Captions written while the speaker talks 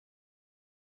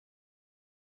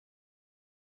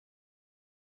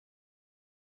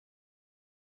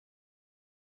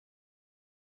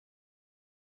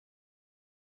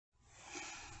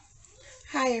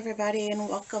Hi everybody and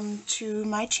welcome to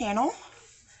my channel.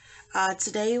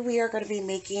 Today we are going to be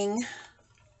making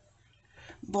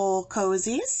bowl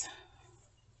cozies.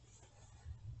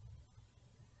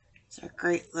 It's a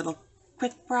great little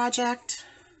quick project.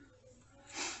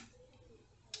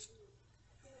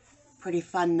 Pretty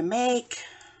fun to make.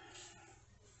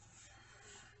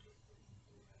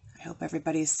 I hope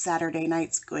everybody's Saturday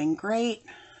night's going great.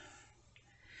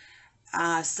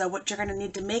 So what you're going to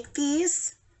need to make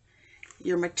these,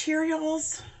 your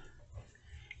materials,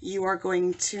 you are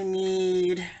going to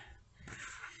need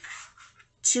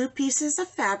 2 pieces of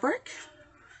fabric,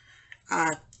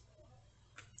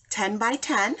 10 by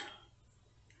 10.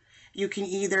 You can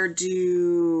either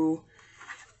do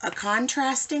a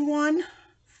contrasting one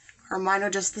or mine are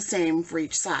just the same for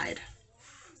each side.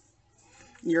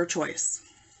 Your choice.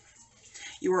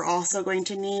 You are also going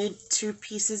to need 2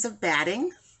 pieces of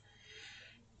batting.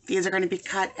 These are going to be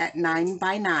cut at 9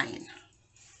 by 9.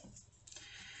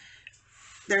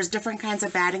 There's different kinds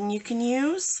of batting you can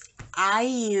use. I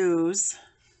use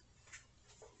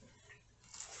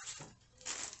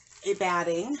a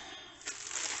batting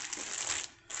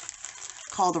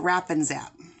called Wrap and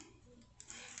Zap.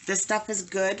 This stuff is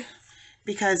good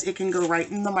because it can go right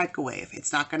in the microwave.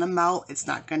 It's not going to melt, it's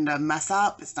not going to mess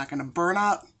up, it's not going to burn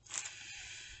up.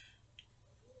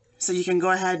 So you can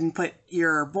go ahead and put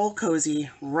your bowl cozy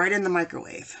right in the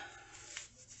microwave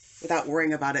without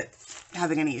worrying about it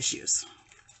having any issues.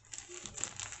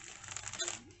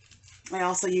 I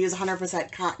also use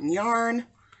 100% cotton yarn.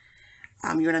 You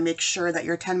want to make sure that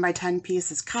your 10 by 10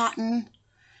 piece is cotton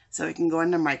so it can go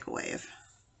in the microwave.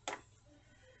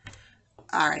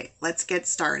 Alright, let's get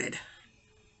started.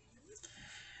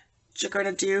 What you're going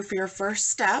to do for your first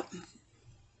step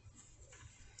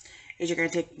is you're going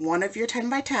to take one of your 10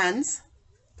 by 10s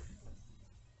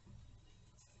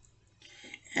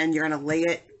and you're going to lay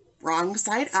it wrong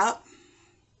side up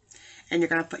and you're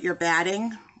going to put your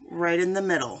batting right in the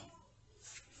middle.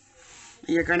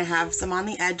 You're going to have some on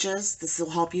the edges. This will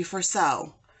help you for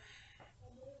sew.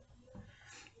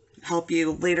 Help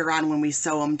you later on when we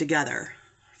sew them together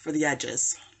for the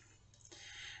edges.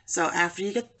 So after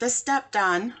you get this step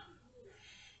done,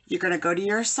 you're going to go to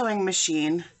your sewing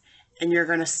machine and you're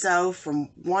going to sew from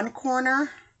one corner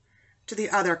to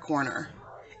the other corner.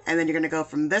 And then you're going to go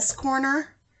from this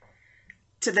corner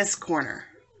to this corner.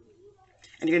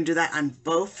 And you're going to do that on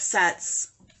both sets.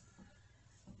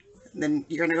 Then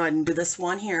you're going to go ahead and do this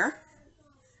one here.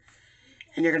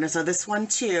 And you're going to sew this one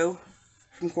too,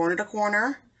 from corner to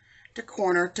corner to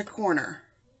corner to corner.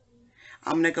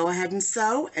 I'm going to go ahead and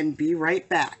sew and be right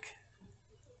back.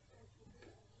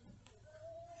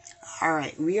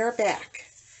 Alright, we are back.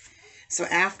 So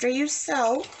after you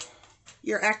sew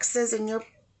your X's and your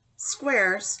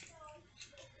squares,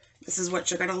 this is what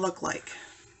you're going to look like.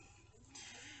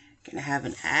 You're going to have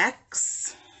an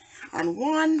X on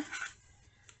one,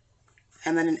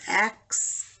 and then an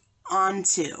X on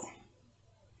 2.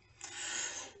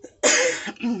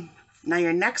 Now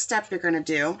your next step you're going to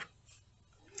do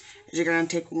is you're going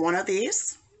to take one of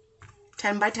these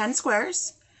 10 by 10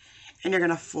 squares and you're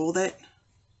going to fold it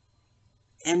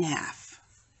in half.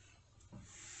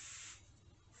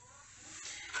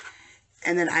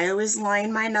 And then I always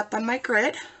line mine up on my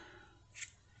grid.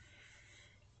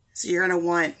 So you're going to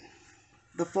want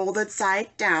the folded side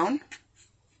down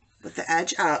with the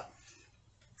edge up.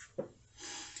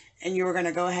 And you're going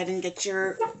to go ahead and get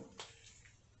your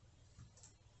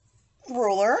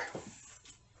ruler.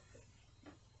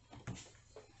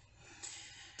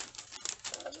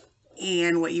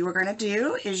 And what you are going to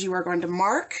do is you are going to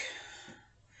mark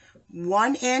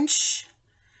 1 inch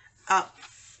up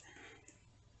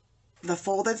the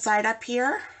folded side up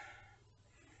here.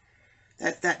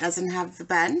 That doesn't have the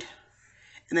bend.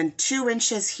 And then 2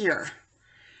 inches here.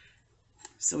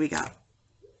 So we got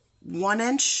 1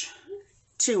 inch,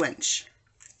 2 inch.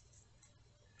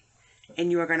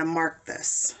 And you are going to mark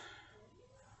this.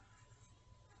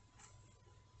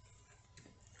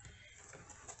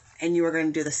 And you are going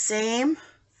to do the same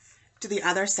to the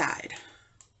other side.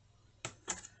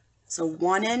 So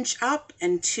 1 inch up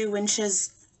and 2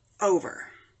 inches over.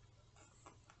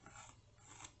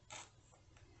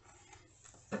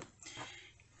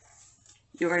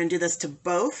 You're going to do this to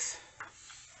both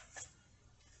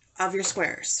of your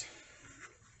squares.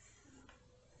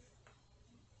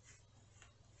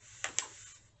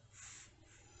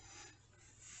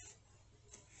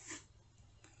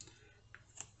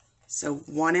 So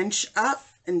 1 inch up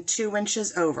and 2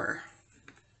 inches over.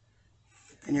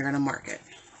 And you're going to mark it.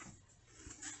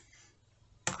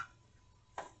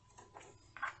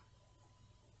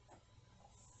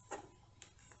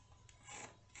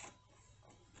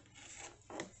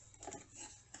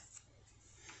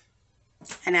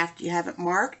 And after you have it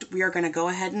marked, we are going to go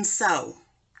ahead and sew.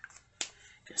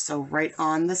 So right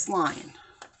on this line.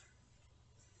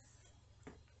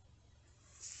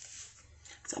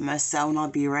 So I'm going to sew and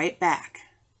I'll be right back.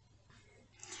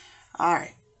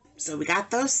 Alright, so we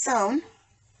got those sewn.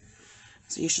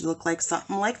 So you should look like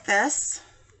something like this.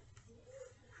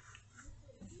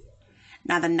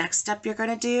 Now the next step you're going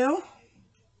to do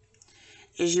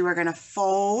is you are going to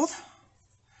fold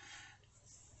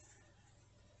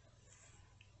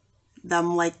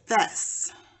them like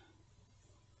this.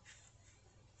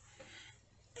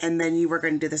 And then you are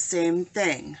going to do the same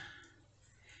thing.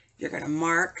 You're going to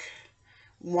mark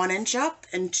 1 inch up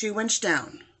and 2 inch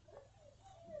down.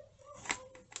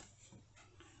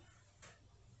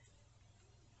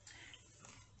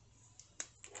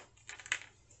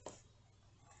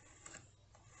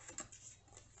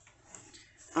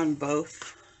 On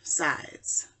both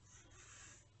sides.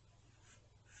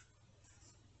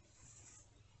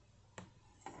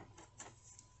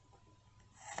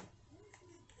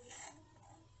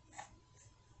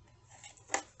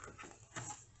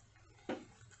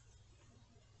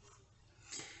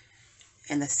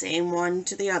 And the same one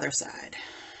to the other side.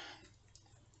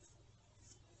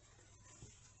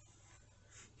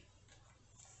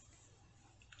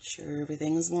 Sure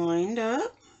everything's lined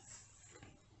up.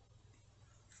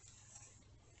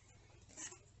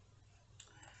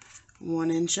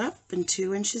 One inch up and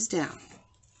 2 inches down.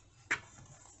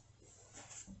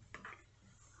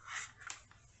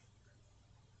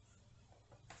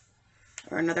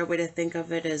 Or another way to think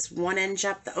of it is 1 inch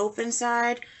up the open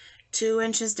side, 2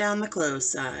 inches down the closed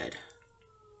side.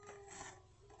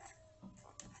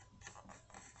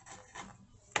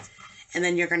 And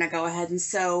then you're going to go ahead and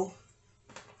sew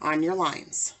on your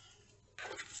lines.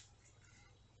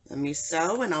 Let me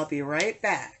sew and I'll be right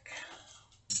back.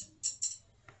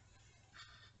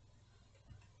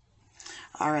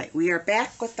 Alright, we are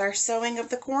back with our sewing of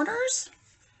the corners.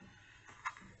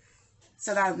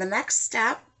 So now the next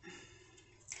step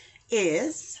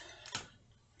is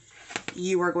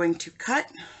you are going to cut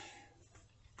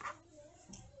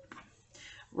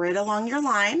right along your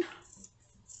line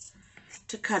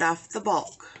to cut off the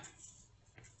bulk,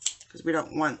 because we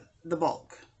don't want the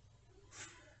bulk.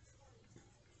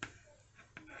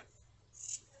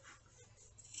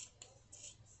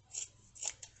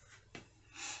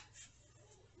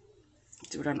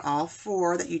 Do it on all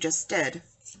 4 that you just did.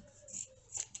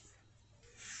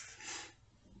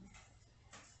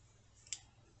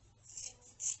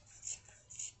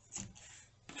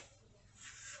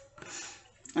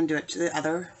 And do it to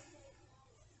the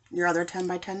your other 10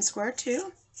 by 10 square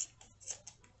too.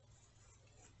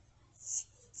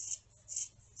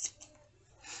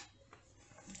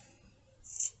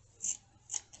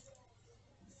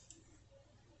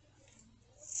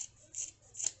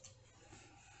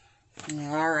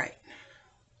 All right.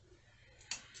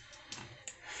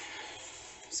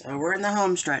 So we're in the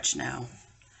home stretch now.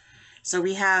 So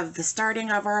we have the starting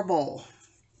of our bowl.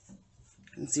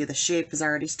 You can see the shape is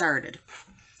already started.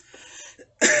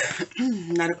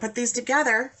 Now to put these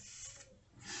together,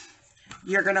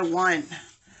 you're going to want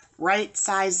right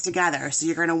sides together. So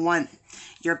you're going to want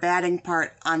your batting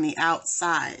part on the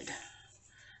outside.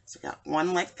 So you got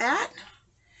one like that.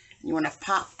 You want to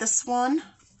pop this one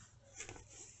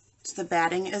so the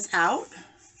batting is out.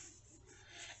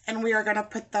 And we are going to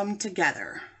put them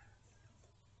together.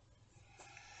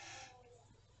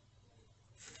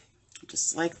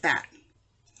 Just like that.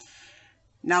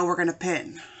 Now we're going to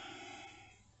pin.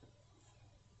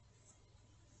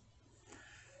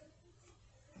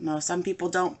 No, some people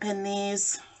don't pin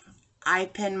these. I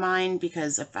pin mine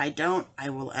because if I don't,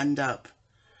 I will end up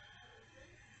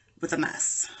with a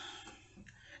mess.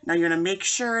 Now you're going to make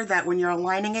sure that when you're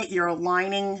aligning it, you're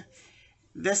aligning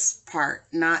this part,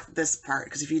 not this part.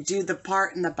 Because if you do the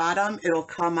part in the bottom, it'll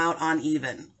come out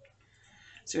uneven.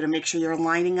 So you're going to make sure you're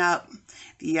lining up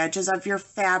the edges of your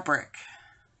fabric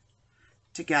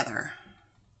together.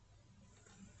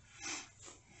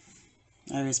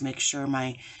 I always make sure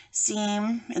my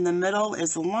seam in the middle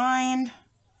is aligned.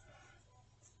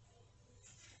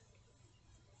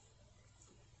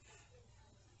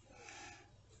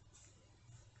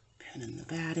 Pin in the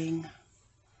batting.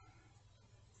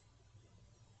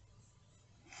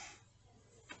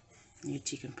 You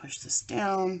can push this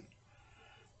down.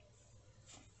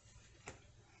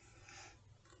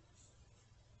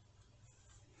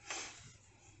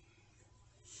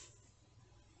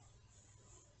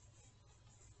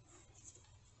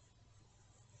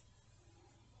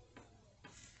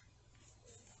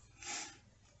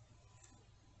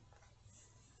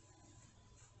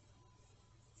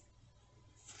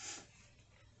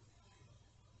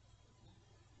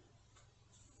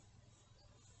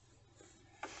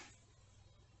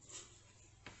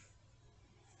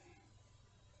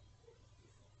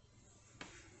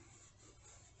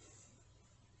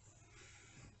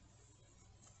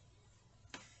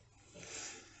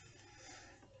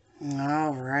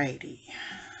 Alrighty.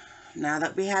 Now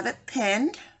that we have it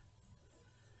pinned,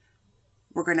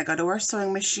 we're going to go to our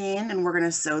sewing machine and we're going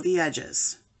to sew the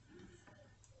edges.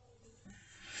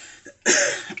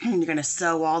 You're going to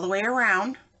sew all the way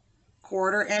around,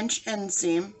 1/4 inch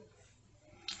inseam,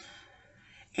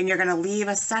 and you're going to leave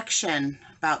a section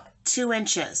about 2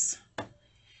 inches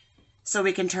so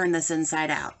we can turn this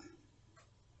inside out.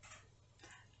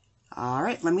 All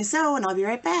right, let me sew and I'll be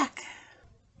right back.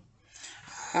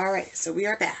 All right, so we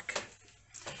are back.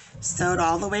 Sewed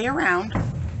all the way around.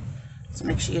 So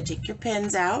make sure you take your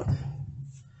pins out. Make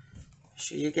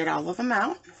sure you get all of them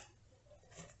out.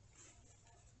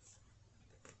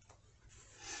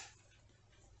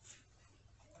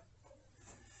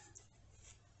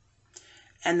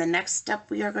 And the next step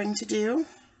we are going to do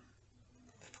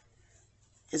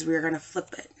is we are going to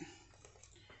flip it.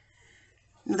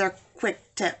 Another quick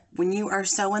tip, when you are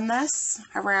sewing this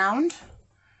around,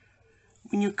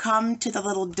 when you come to the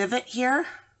little divot here,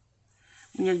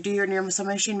 when you do your sewing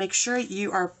machine, make sure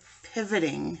you are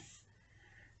pivoting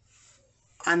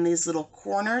on these little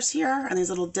corners here, on these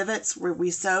little divots where we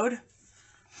sewed.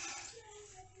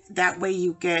 That way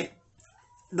you get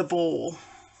the bowl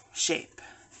shape.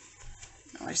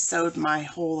 Now I sewed my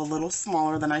hole a little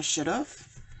smaller than I should have,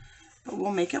 but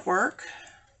we'll make it work.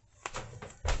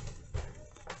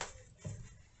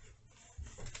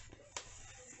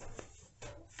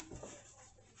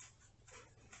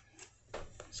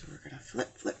 So we're going to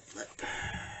flip, flip, flip.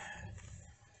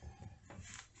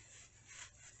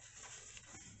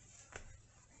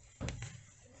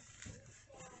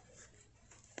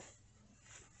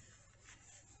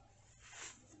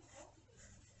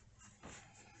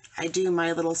 I do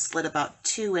my little slit about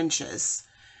 2 inches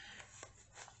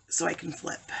so I can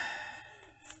flip.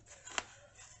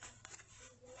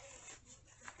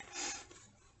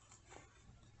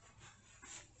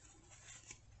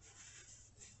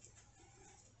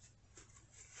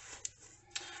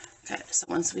 Okay, so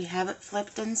once we have it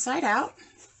flipped inside out,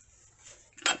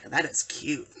 okay, that is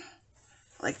cute.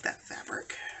 I like that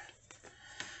fabric.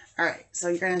 All right, so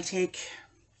you're going to take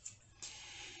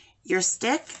your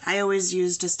stick. I always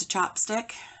use just a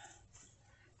chopstick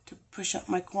to push up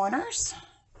my corners.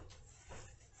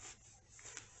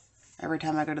 Every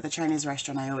time I go to the Chinese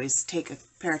restaurant, I always take a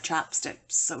pair of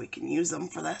chopsticks so we can use them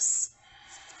for this.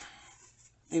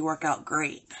 They work out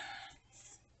great.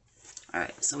 All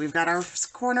right, so we've got our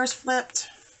corners flipped,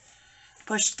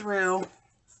 pushed through.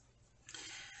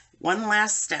 One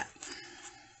last step.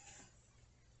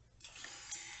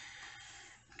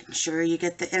 Making sure you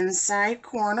get the inside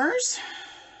corners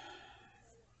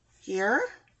here,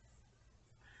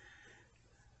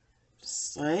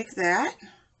 just like that.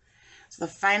 So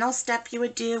the final step you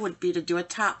would do would be to do a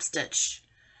top stitch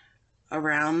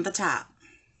around the top.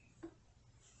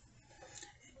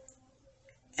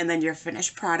 And then your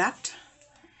finished product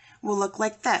will look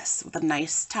like this with a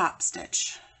nice top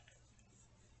stitch.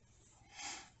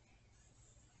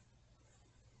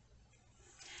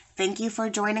 Thank you for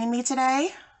joining me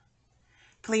today.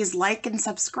 Please like and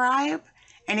subscribe.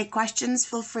 Any questions,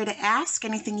 feel free to ask.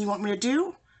 Anything you want me to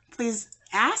do, please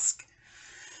ask.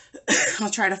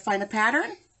 I'll try to find a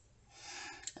pattern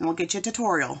and we'll get you a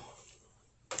tutorial.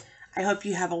 I hope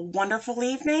you have a wonderful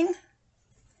evening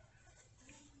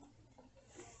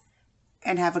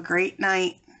and have a great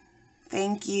night.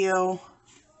 Thank you.